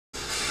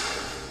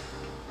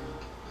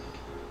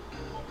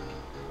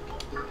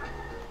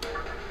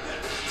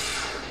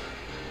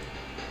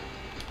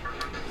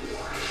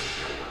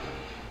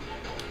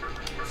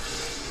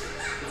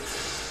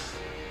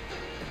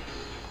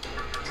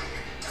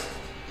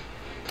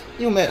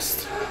You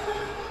missed.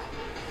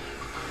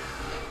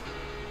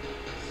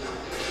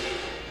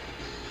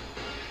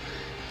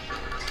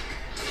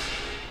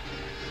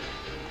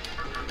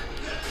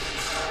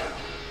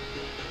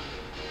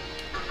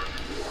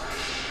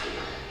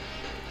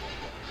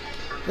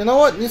 You know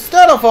what?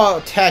 Instead of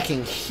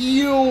attacking,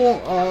 heal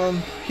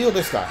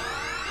this guy.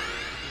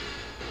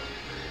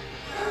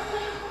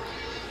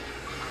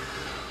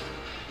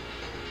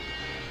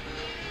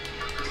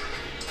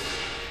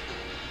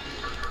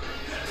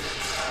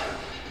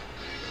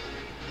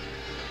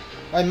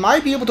 I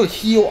might be able to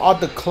heal out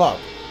the club.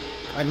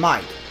 I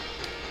might.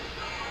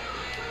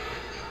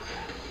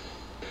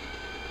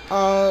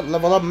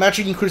 Level up,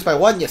 magic increased by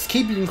 1. Yes,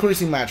 keep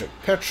increasing magic.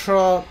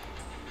 Petra,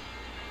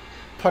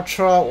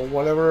 or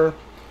whatever.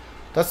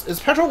 Is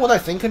Petra what I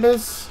think it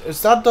is?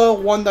 Is that the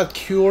one that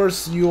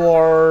cures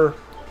your...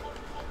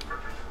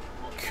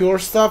 Cure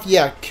stuff?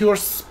 Yeah, cure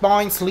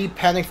spine, sleep,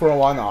 panic for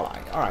one ally.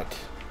 Alright.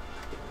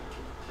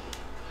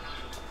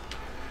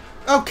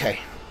 Okay.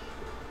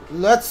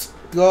 Let's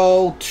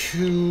go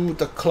to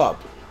the club.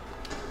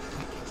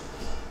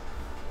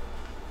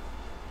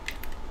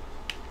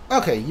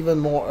 Okay, even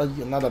more,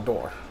 another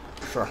door.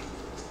 Sure.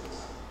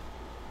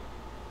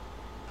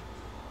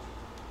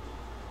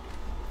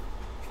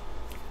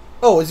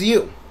 Oh, it's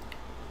you.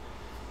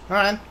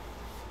 Alright.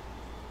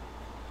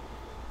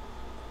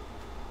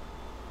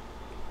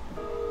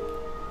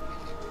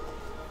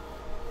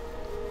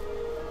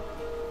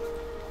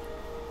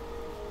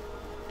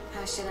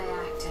 How should I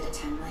act at a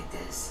time like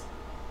this?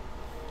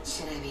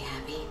 Should I be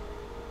happy?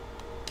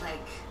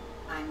 Like,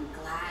 I'm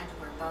glad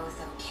we're both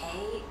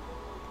okay?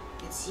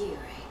 It's you,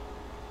 right?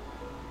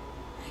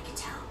 I could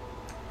tell.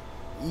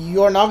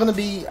 You're not gonna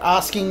be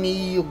asking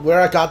me where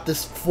I got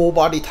this full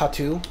body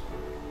tattoo?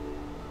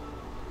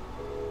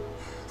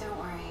 Don't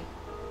worry.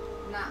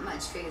 Not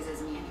much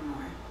phases me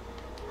anymore.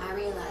 I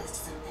realized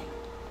something.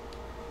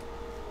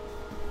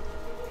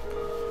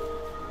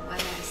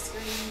 Whether I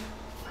scream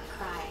or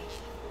cry,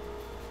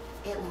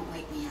 it won't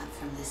wake me up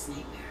from this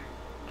nightmare.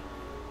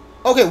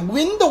 Okay,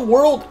 when the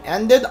world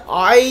ended,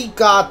 I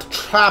got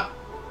trapped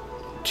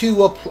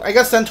to I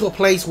got sent to a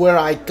place where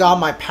I got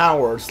my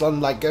powers.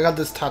 Like, I got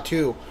this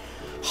tattoo.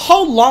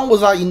 How long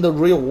was I in the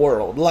real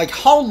world? Like,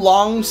 how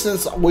long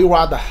since we were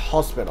at the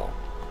hospital?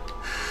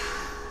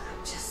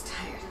 I'm just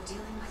tired of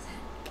dealing with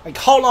it. Like,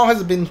 how long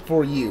has it been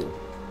for you?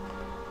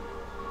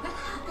 What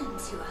happened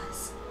to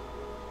us?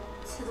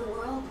 To the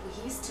world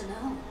we used to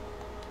know?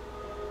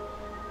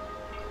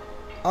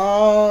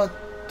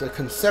 The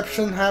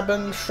conception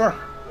happened? Sure.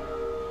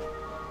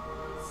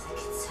 The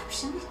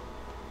conception?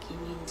 You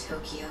mean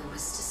Tokyo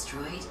was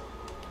destroyed?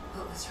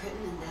 What was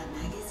written in that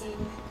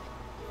magazine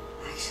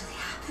actually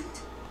happened?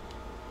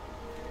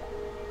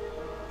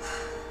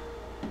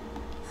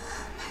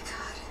 Oh my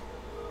god.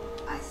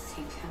 I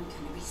think I'm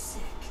gonna be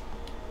sick.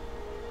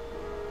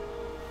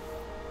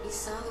 You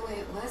saw the way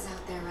it was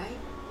out there, right?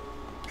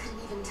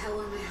 Couldn't even tell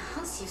where my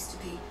house used to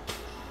be.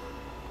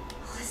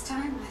 All this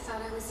time, I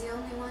thought I was the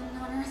only one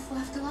on Earth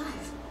left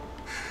alive.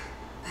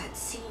 But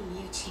seeing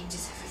you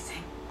changes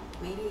everything.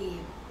 Maybe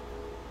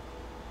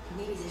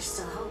there's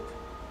still hope.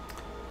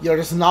 You're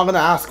just not gonna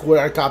ask where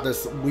I got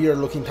this weird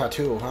looking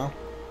tattoo, huh?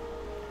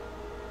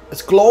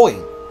 It's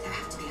glowing. There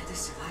have to be other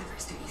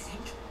survivors, don't you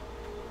think?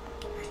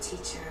 Our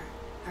teacher,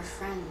 our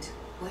friend,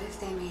 what if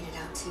they made it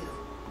out too?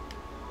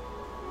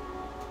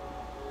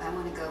 I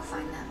want to go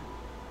find them.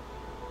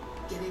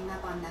 Giving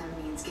up on them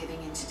means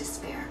giving into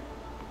despair.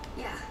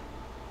 Yeah.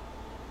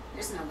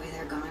 There's no way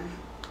they're gone.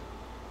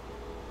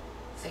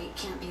 Fate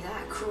can't be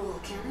that cruel,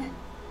 can it?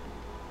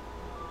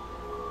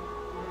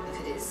 If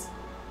it is,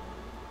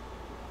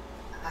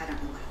 I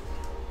don't know what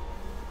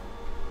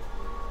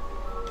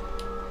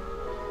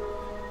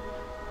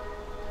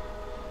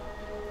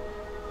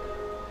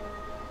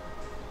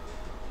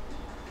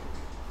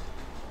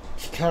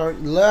She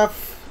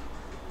left.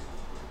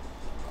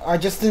 I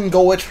just didn't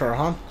go with her,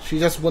 huh? She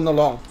just went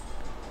along.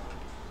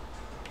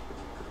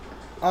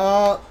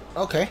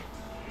 Okay.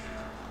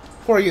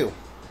 Who are you?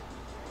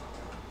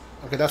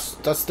 Okay, that's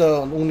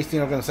the only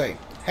thing I'm gonna say.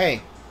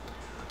 Hey,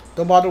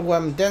 don't bother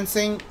when I'm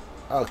dancing.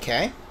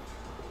 Okay.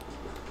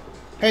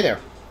 Hey there.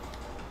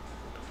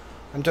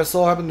 I'm just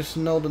so happen to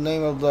know the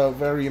name of the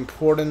very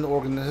important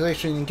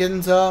organization in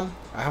Ginza.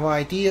 I have an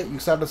idea. You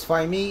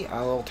satisfy me.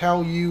 I will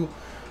tell you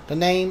the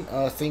name.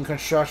 Think and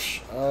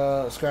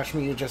scratch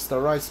me at just the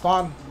right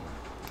spot.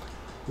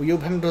 Will you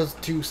happen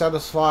to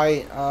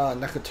satisfy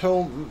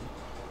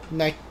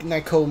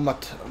Neko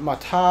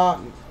Mata?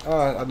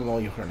 I don't know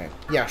her name.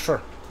 Yeah,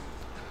 sure.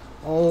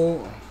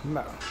 Oh,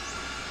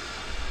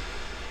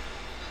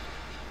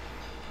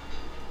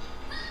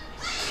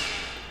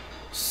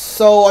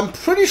 so I'm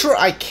pretty sure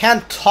I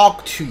can't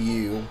talk to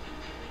you.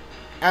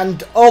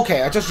 And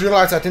okay, I just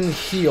realized I didn't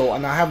heal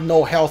and I have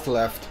no health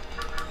left.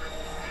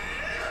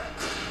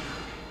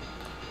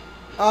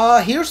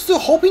 Here's to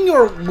hoping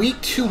you're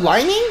weak to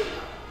lightning?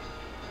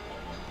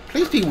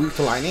 Please be weak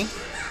to lightning.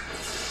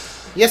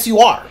 Yes, you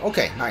are.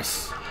 Okay,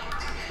 nice.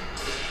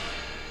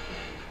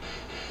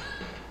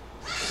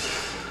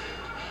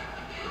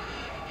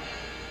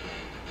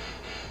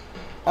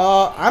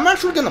 I'm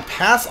actually gonna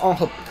pass on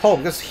her poke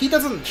because she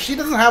doesn't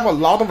have a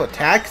lot of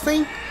attack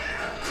thing.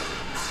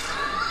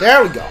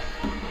 There we go.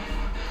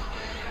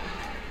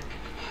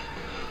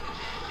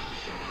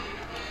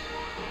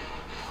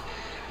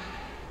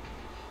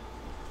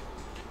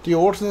 The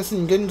ordinance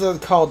in Ginza is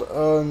called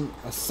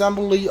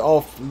Assembly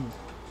of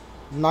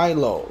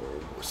Nihilo.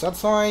 Is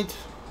that right?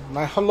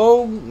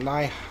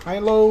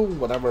 Nihilo,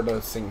 whatever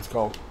the thing's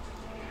called.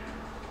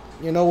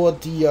 You know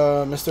what the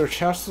Mr.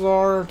 chests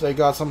are? They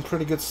got some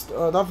pretty good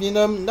stuff in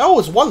them. No,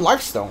 it's one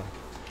lifestone,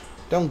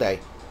 don't they?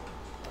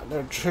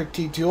 They're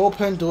tricky to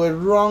open, do it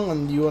wrong,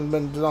 and you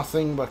invent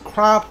nothing but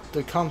crap.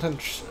 The content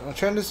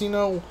changes, you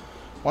know.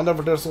 Wonder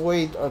if there's a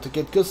way to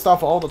get good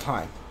stuff all the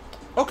time.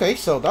 Okay,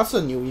 so that's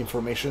a new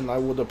information I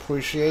would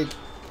appreciate.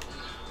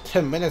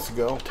 10 minutes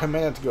ago.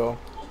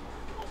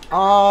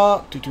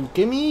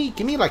 Give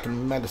me like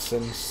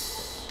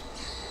medicines.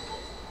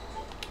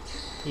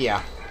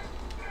 Yeah.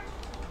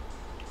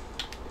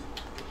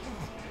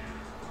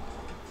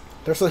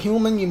 There's a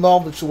human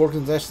involved which works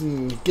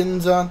in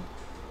Ginza.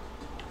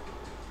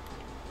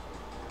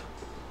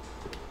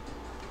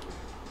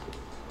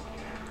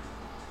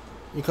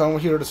 You can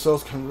hear the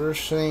souls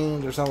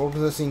conversing. There's an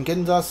organization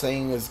in Ginza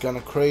saying it's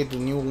gonna create a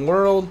new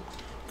world.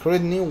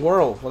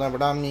 Whatever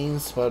that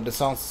means, but it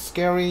sounds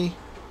scary.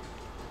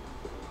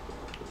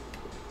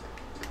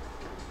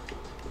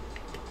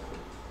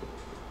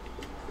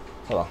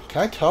 Hold on,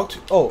 can I talk to...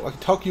 Oh, I can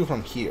talk to you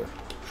from here.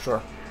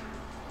 Sure.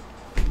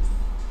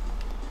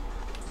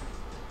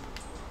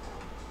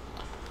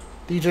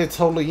 DJ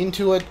totally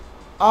into it.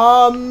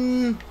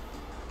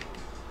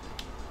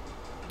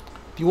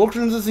 The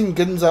organization in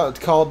Ginza, it's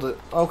called...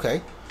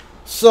 Okay.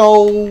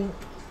 So...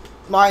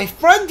 My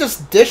friend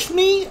just ditched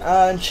me,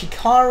 and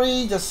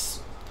Chikari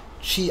just...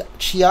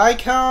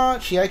 Chiaika,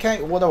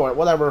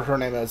 whatever her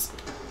name is,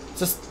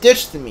 just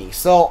ditched me.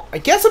 So, I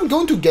guess I'm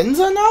going to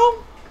Ginza now?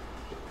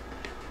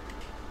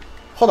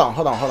 Hold on.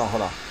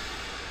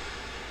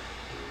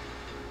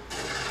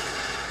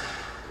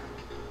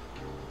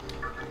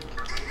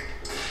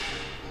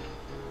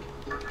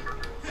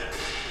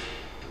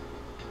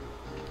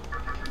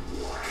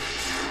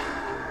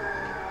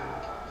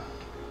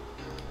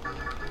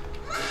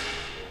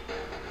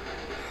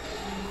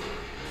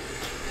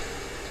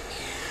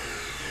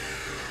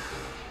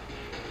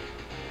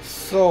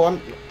 So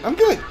I'm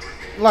good.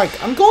 Like,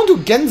 I'm going to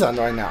Genzan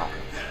right now.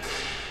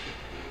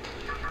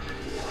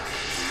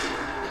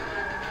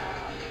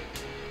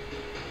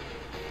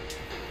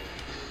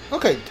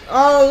 Okay,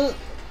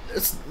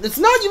 it's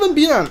not even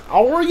been an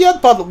hour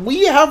yet, but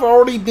we have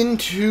already been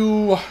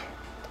to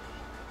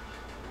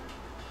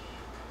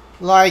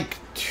like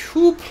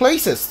 2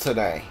 places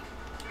today.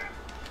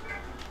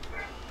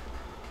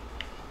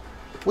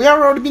 We have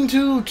already been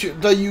to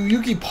the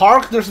Yuyuki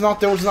Park. There was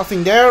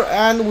nothing there,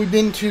 and we've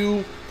been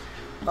to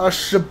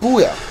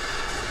Shibuya,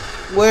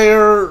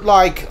 where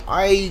like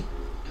I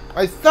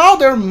thought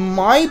there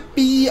might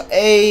be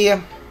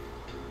a.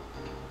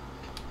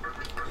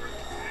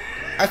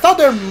 I thought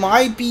there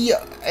might be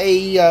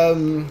a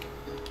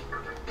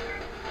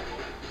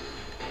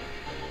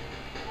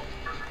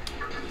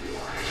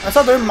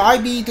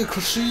the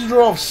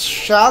Cathedral of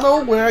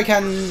Shadow where I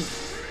can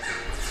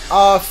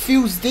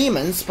fuse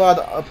demons,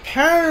 but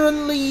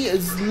apparently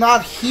it's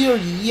not here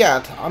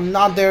yet. I'm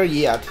not there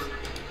yet.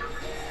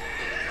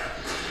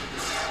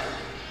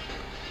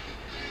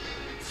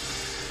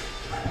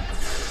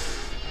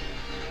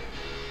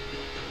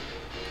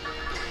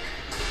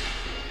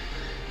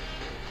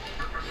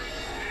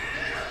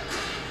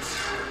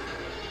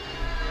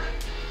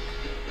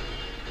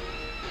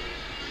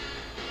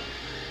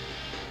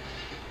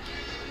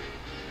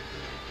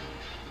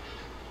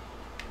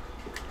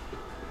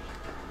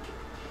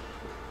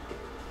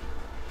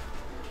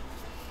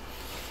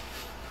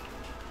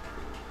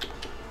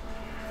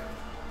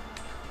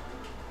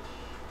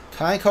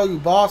 Can I call you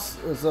boss?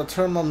 Is a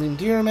term of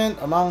endearment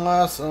among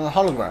us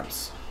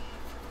holograms.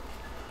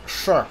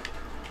 Sure.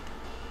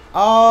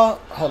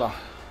 Hold on.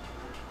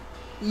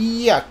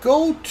 Yeah,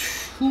 go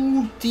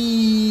to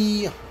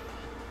the...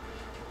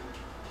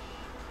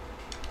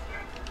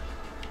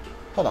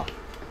 Hold on.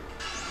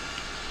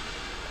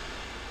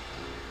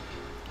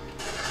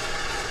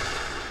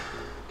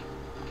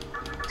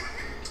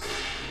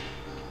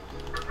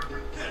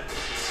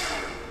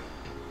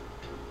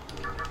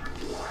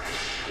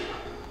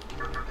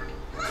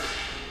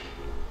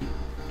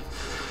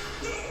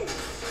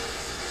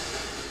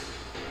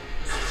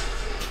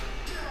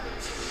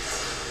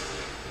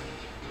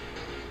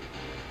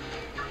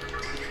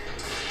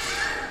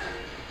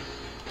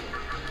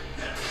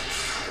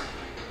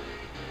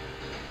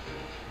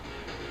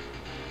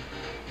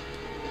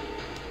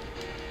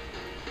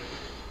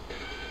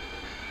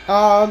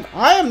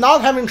 I am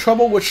not having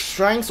trouble with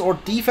strength or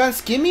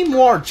defense. Give me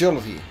more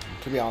agility,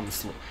 to be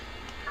honest.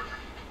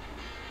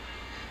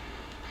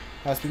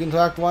 Has begin to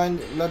act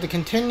one. Let it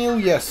continue.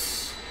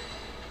 Yes.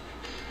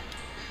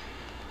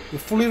 You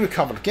fully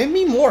recovered. Give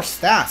me more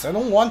stats. I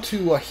don't want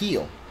to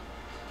heal.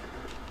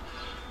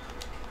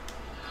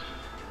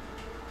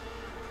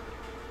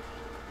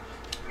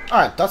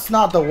 Alright, that's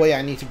not the way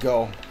I need to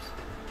go.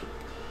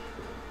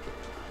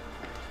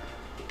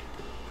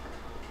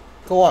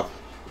 Go up.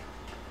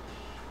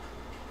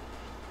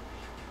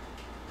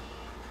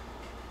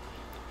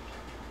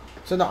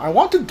 So now I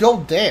want to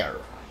go there.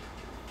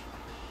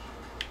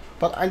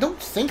 But I don't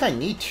think I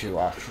need to,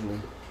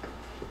 actually.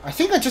 I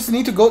think I just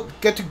need to go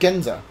get to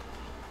Genza.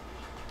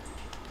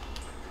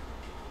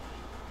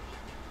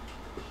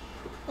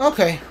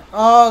 Okay,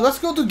 let's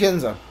go to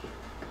Genza.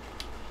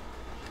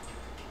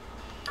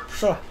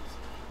 Sure.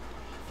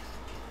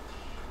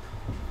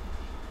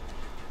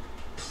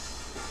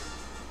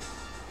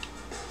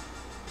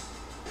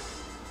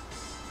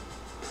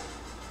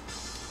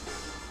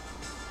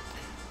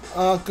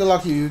 Good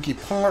luck, Yuyuki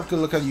Park. Good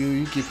luck at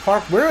Yuyuki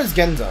Park. Where is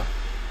Genza?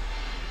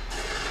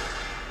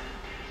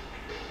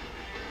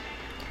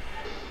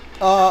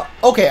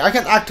 Okay, I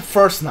can act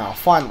first now,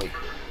 finally.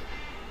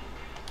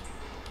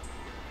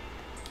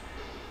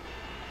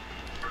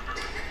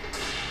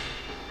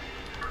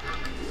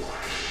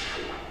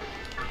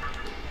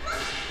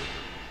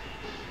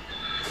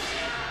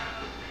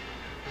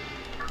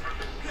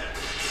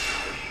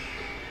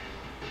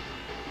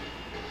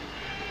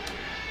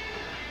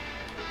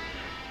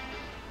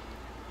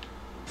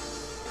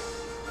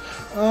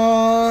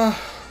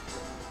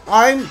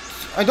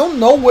 I don't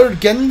know where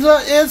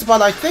Genza is,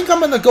 but I think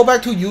I'm gonna go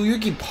back to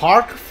Yuyuki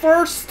Park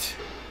first.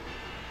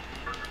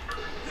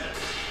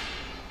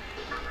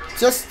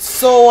 Just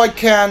so I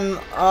can,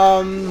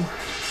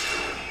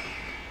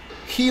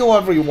 heal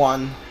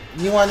everyone.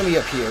 New enemy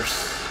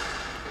appears.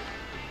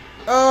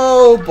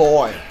 Oh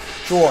boy.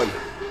 Joy.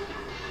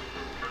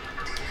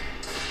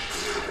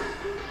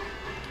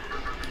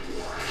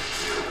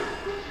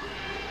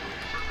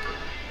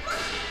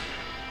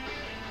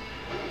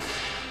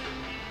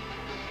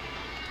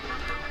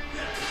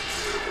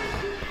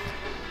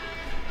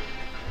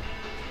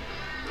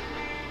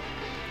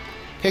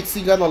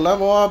 Pixie got a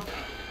level up.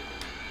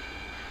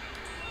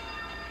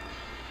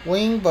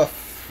 Wing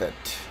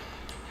Buffett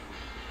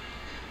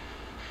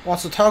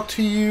wants to talk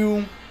to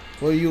you.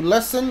 Will you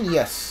listen?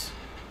 Yes.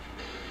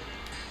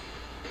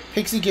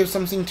 Pixie gives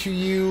something to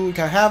you. You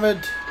can have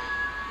it.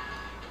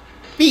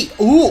 Beat.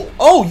 Ooh.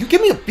 Oh, you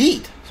give me a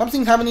beat.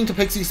 Something's happening to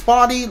Pixie's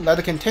body. Let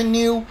it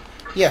continue.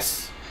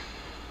 Yes.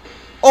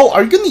 Oh,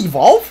 are you gonna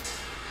evolve?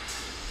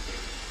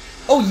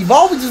 Oh,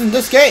 evolve is in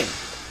this game.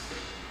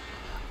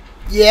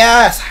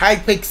 Yes, hi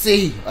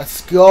Pixie,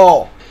 let's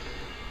go.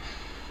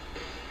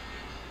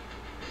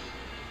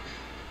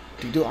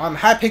 I'm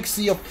Hi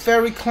Pixie of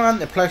Fairy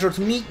Clan, a pleasure to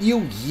meet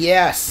you.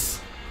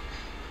 Yes.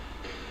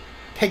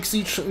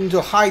 Pixie into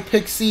Hi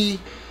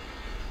Pixie.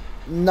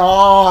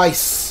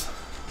 Nice.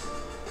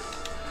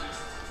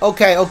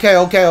 Okay.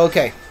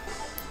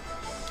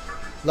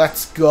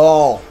 Let's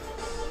go.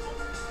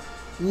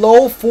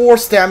 Low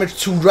force damage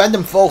to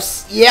random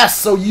foes. Yes,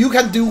 so you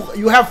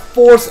have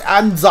force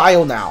and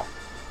Zio now.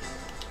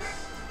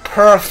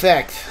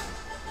 Perfect.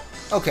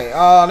 Okay,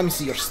 let me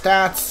see your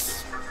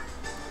stats.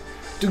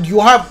 Dude,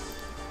 you have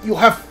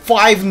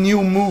 5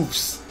 new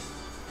moves.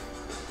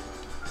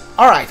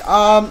 Alright,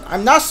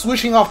 I'm not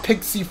switching off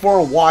Pixie for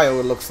a while,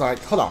 it looks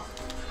like. Hold on.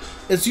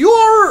 Is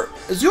your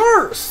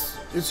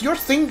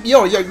thing?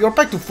 Yeah, you're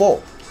back to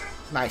full.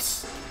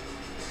 Nice.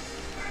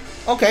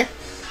 Okay.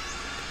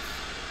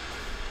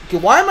 Okay,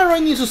 why am I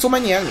running into so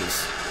many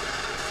enemies?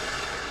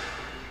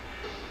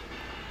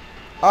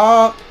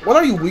 What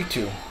are you weak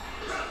to?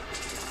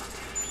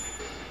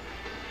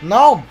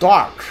 Now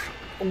dark.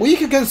 Weak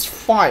against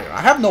fire.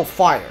 I have no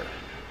fire.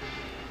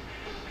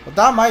 But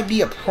that might be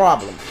a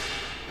problem.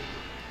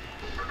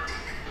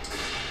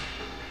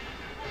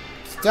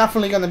 It's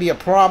definitely gonna be a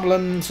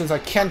problem since I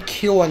can't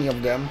kill any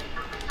of them.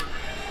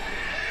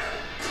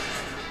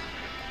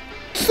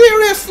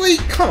 Seriously?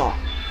 Come on.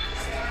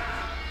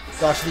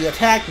 Dodge the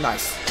attack.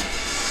 Nice.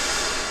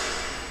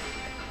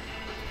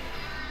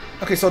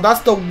 Okay, so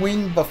that's the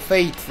wing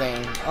buffet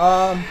thing.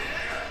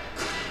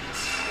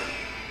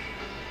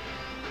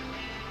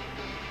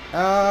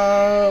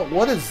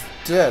 What is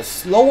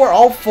this? Lower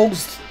all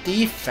foes'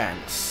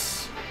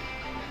 defense.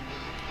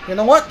 You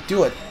know what?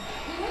 Do it.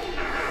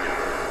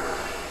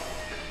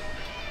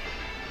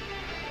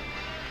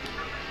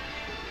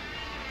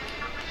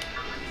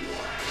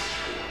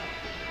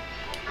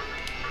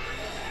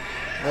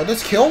 Will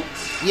this kill?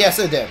 Yes,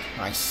 it did.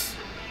 Nice.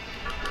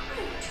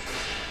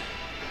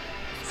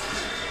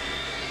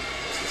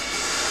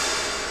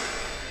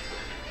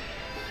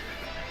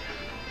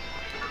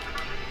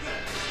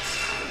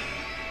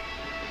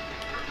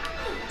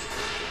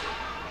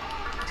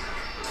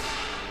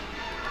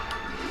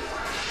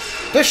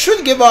 This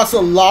should give us a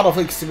lot of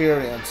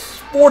experience.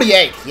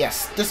 48,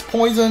 yes. This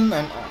poison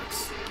and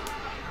arts.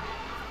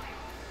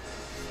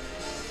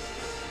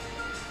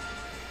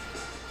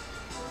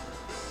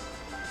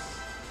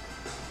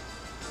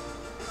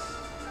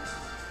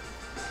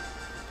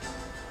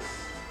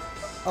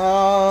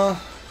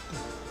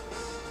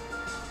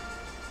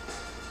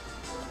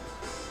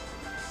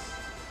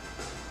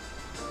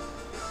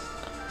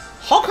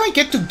 How can I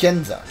get to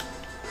Genza?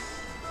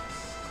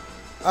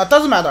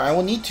 Doesn't matter. I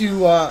will need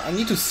to. I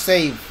need to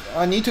save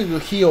I need to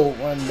heal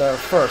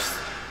first.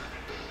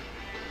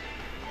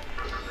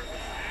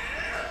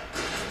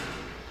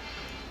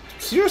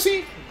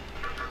 Seriously?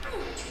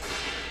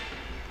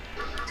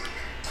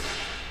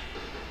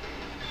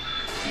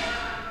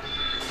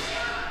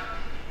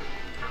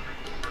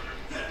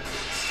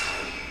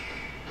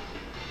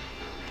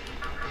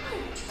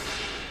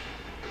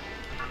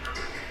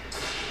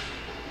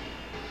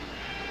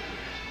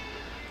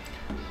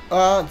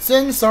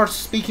 Zen starts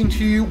speaking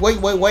to you.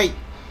 Wait.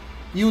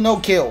 You no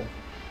kill.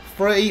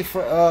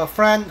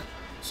 Friend.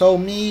 So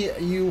me,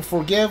 you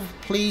forgive.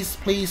 Please.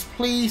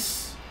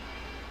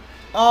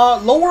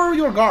 Lower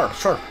your guard.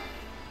 Sure.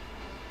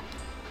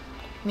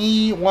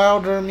 Me,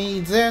 Wilder,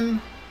 me,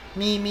 Zen.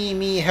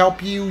 Me,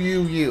 help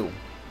you.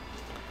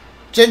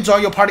 Zen,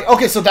 join your party.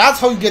 Okay, so that's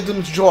how you get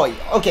them to join.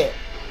 Okay.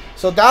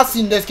 So that's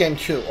in this game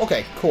too.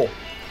 Okay, cool.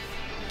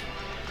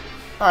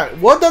 Alright,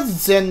 what does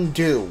Zen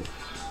do?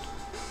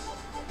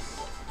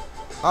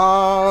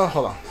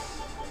 Hold on.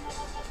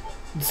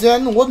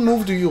 Zen, what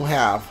move do you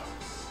have?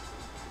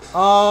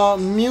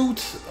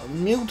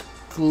 Mute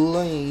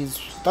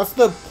glaze. That's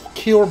the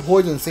cure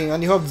poison thing,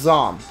 and you have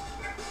Zom.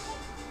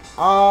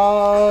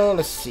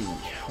 Let's see.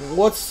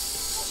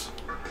 What's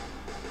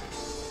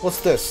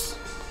this?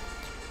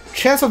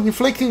 Chance of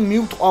inflicting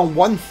mute on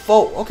one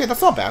foe. Okay,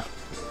 that's not bad.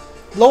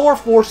 Lower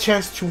force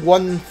chance to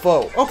one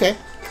foe. Okay.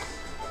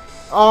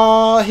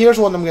 Here's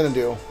what I'm gonna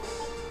do.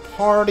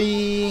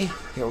 Party.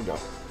 Here we go.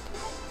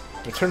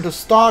 Return to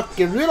stock.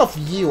 Get rid of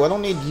you. I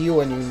don't need you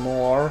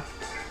anymore.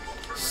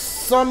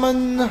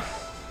 Summon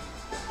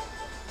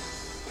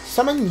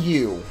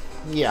you.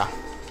 Yeah.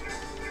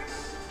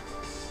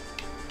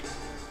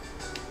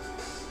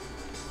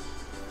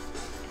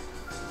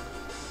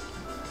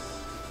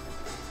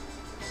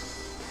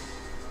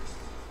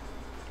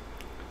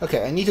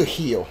 Okay, I need to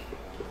heal.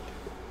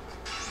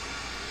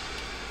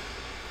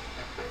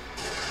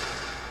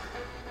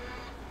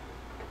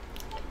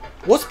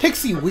 What's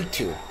Pixie weak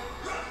to?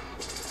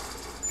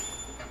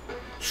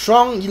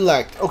 Strong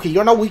elect. Okay,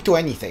 you're not weak to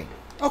anything.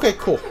 Okay,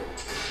 cool.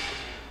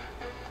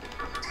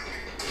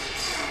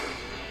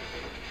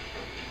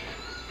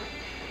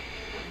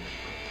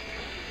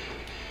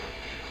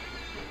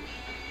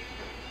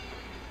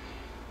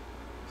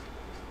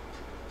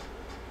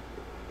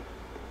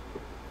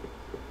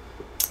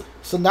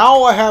 So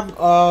now I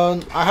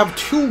have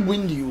 2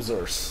 wind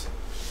users.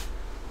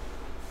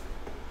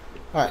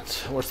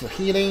 Alright, where's the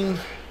healing?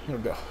 Here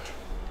we go.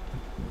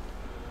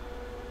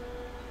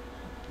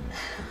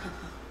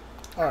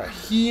 Alright,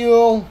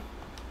 heal.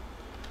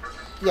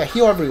 Yeah,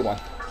 heal everyone.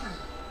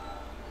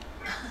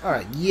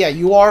 Alright, yeah,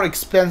 you are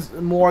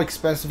more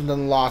expensive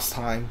than last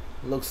time,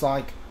 looks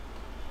like.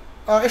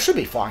 It should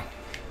be fine.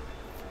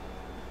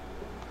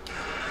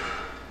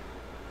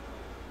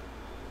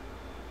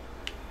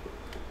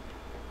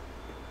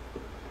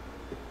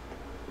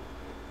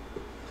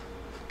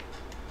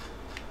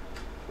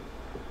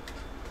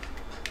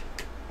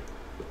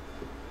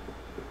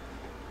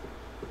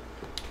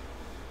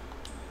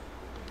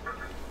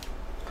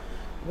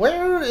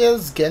 Where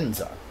is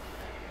Genza?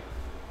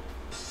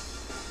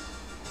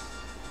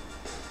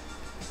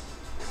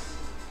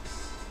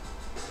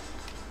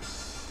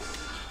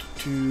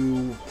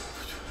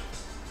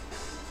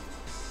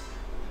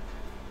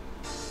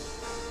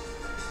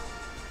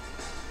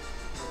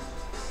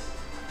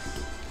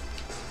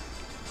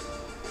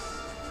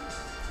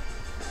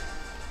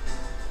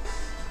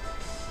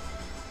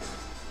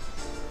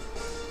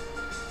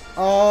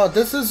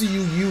 This is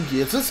Yugi.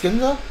 Is this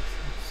Genza?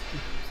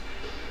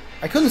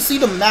 I couldn't see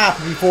the map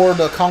before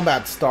the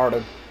combat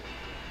started.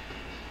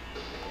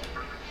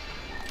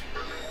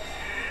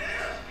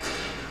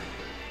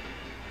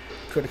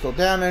 Critical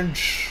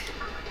damage.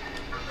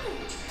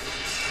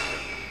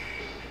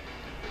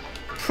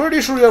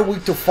 Pretty sure you're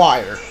weak to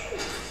fire.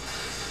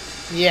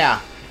 Yeah,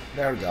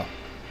 there we go.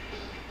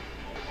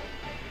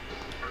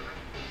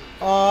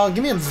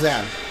 Give me a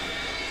Zen.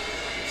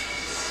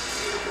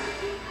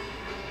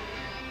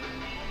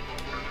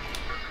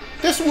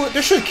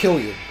 This should kill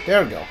you.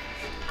 There we go.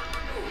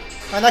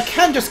 And I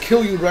can't just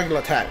kill you regular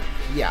attack.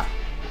 Yeah.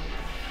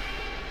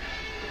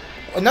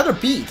 Another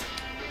beat.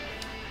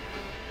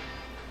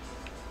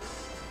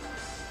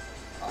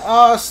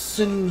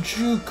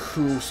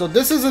 Shinjuku. So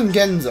this isn't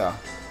Genza.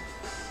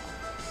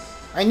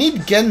 I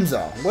need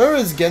Genza. Where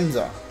is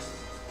Genza?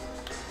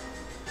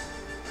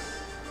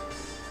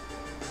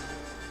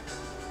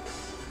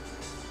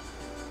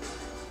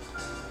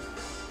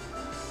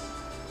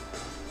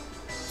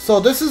 So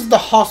this is the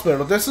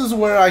hospital. This is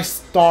where I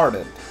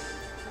started.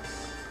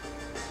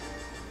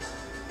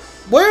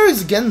 Where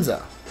is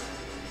Genza?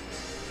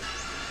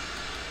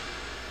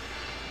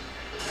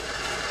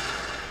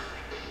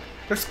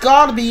 There's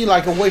gotta be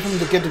like a way for me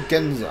to get to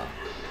Genza.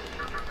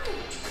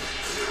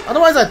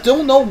 Otherwise, I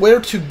don't know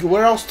where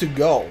else to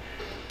go.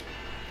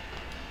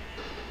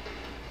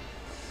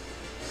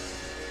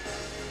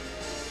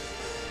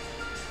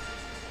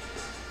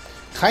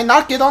 Can I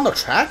not get on the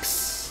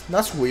tracks?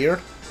 That's weird.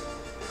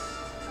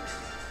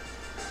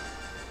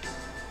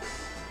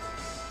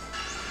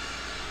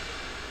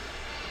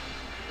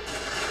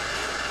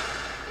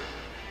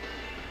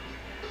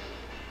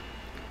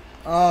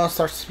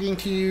 Start speaking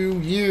to you.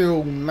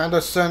 You,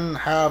 medicine,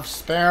 have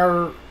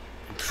spare.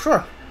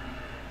 Sure.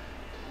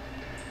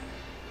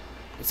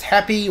 It's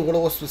happy.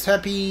 Willis was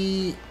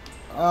happy.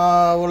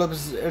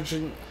 Willis is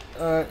urging.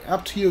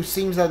 Up to you.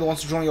 Seems that it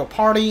wants to join your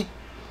party.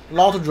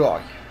 Law to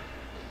joy.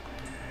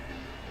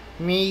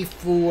 Me,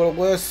 fool,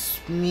 Willis.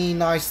 Me,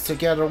 nice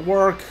together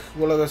work.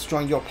 Willis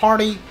join your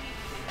party.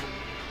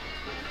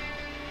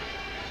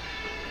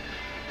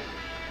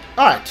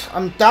 Alright,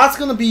 that's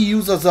gonna be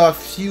used as a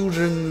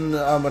fusion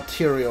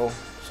material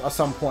at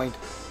some point.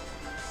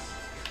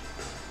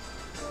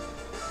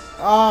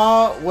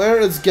 Where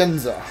is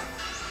Genza?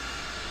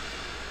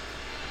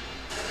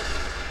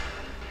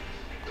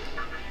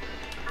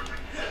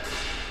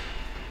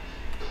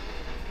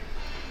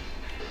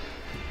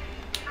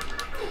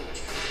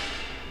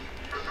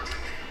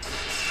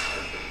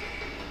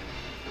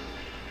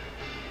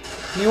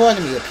 New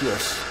enemy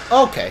appears.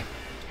 Okay.